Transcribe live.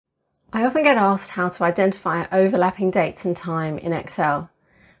I often get asked how to identify overlapping dates and time in Excel.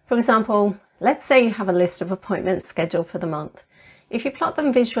 For example, let's say you have a list of appointments scheduled for the month. If you plot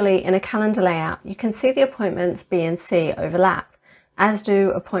them visually in a calendar layout, you can see the appointments B and C overlap, as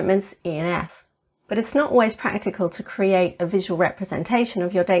do appointments E and F. But it's not always practical to create a visual representation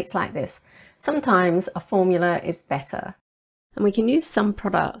of your dates like this. Sometimes a formula is better. And we can use sum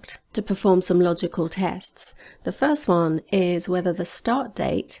product to perform some logical tests. The first one is whether the start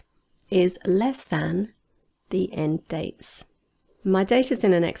date is less than the end dates. My data is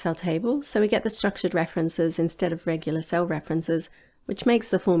in an Excel table, so we get the structured references instead of regular cell references, which makes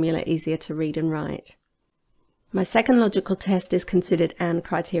the formula easier to read and write. My second logical test is considered AND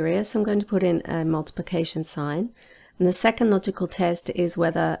criteria, so I'm going to put in a multiplication sign. And the second logical test is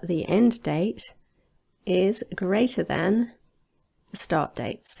whether the end date is greater than the start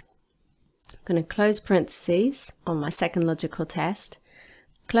dates. I'm going to close parentheses on my second logical test,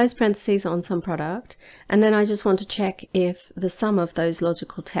 close parentheses on sum product, and then I just want to check if the sum of those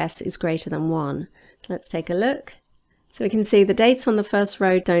logical tests is greater than 1. Let's take a look. So we can see the dates on the first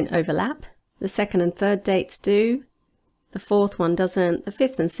row don't overlap, the second and third dates do, the fourth one doesn't, the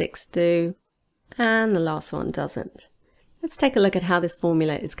fifth and sixth do, and the last one doesn't. Let's take a look at how this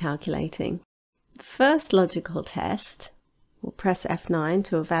formula is calculating. The first logical test, we'll press F9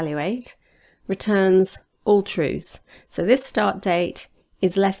 to evaluate, returns all truths. So this start date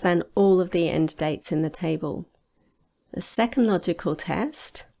is less than all of the end dates in the table. The second logical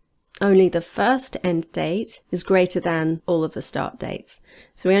test, only the first end date is greater than all of the start dates.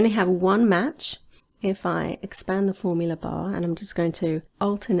 So we only have one match. If I expand the formula bar, and I'm just going to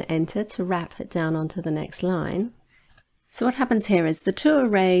Alt and Enter to wrap it down onto the next line. So what happens here is the two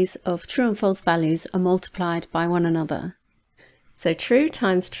arrays of true and false values are multiplied by one another. So true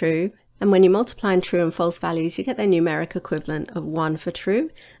times true, and when you multiply in true and false values, you get their numeric equivalent of 1 for true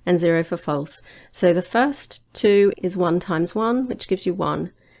and 0 for false. So the first two is 1 times 1, which gives you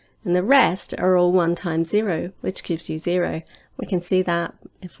 1. And the rest are all 1 times 0, which gives you 0. We can see that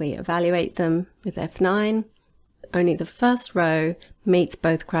if we evaluate them with F9, only the first row meets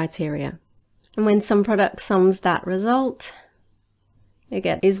both criteria. And when sum product sums that result, you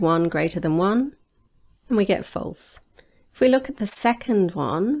get is 1 greater than 1, and we get false. If we look at the second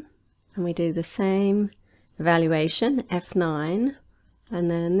one, and we do the same evaluation, F9, and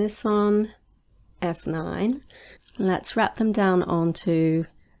then this one, F9, let's wrap them down onto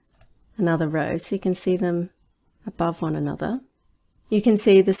another row so you can see them above one another. You can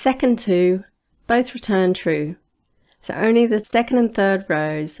see the second two both return true. So only the second and third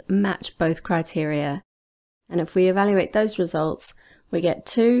rows match both criteria. And if we evaluate those results, we get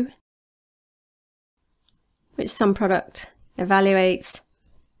 2, which sum product evaluates,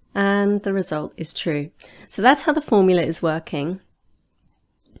 and the result is true. So that's how the formula is working.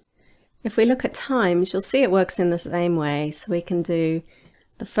 If we look at times, you'll see it works in the same way. So we can do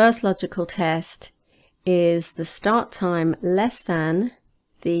the first logical test is the start time less than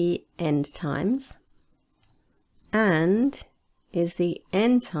the end times, and is the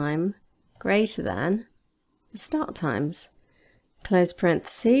end time greater than the start times. Close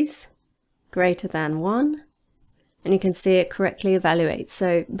parentheses, greater than 1, and you can see it correctly evaluates.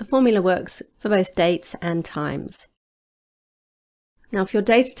 So the formula works for both dates and times. Now if your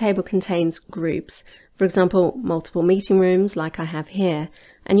data table contains groups, for example multiple meeting rooms like I have here,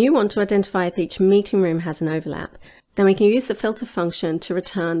 and you want to identify if each meeting room has an overlap, then we can use the filter function to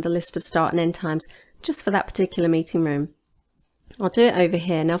return the list of start and end times just for that particular meeting room. I'll do it over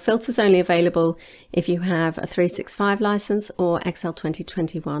here. Now filter's only available if you have a 365 license or Excel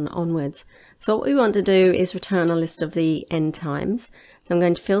 2021 onwards. So what we want to do is return a list of the end times. So I'm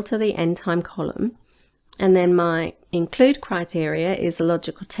going to filter the end time column, and then my include criteria is a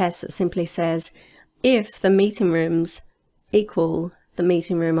logical test that simply says if the meeting rooms equal the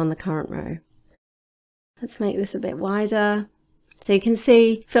meeting room on the current row. Let's make this a bit wider. So you can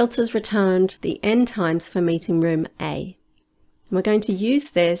see filters returned the end times for meeting room A. And we're going to use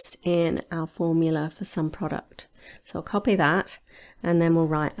this in our formula for sum product. So I'll copy that, and then we'll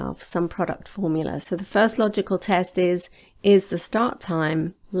write our sum product formula. So the first logical test is the start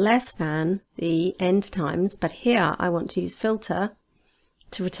time less than the end times? But here I want to use filter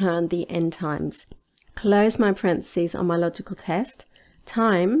to return the end times. Close my parentheses on my logical test,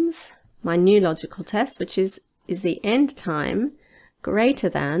 times my new logical test, which is the end time greater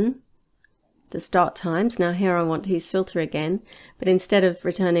than the start times. Now here I want to use filter again, but instead of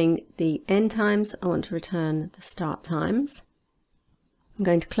returning the end times, I want to return the start times. I'm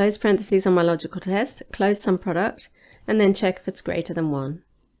going to close parentheses on my logical test, close sum product, and then check if it's greater than 1.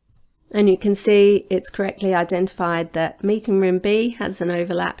 And you can see it's correctly identified that meeting room B has an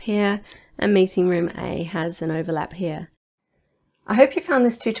overlap here and meeting room A has an overlap here. I hope you found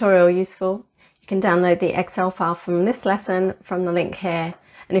this tutorial useful. You can download the Excel file from this lesson from the link here.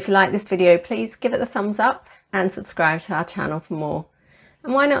 And if you like this video, please give it the thumbs up and subscribe to our channel for more.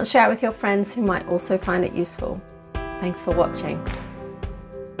 And why not share it with your friends who might also find it useful? Thanks for watching.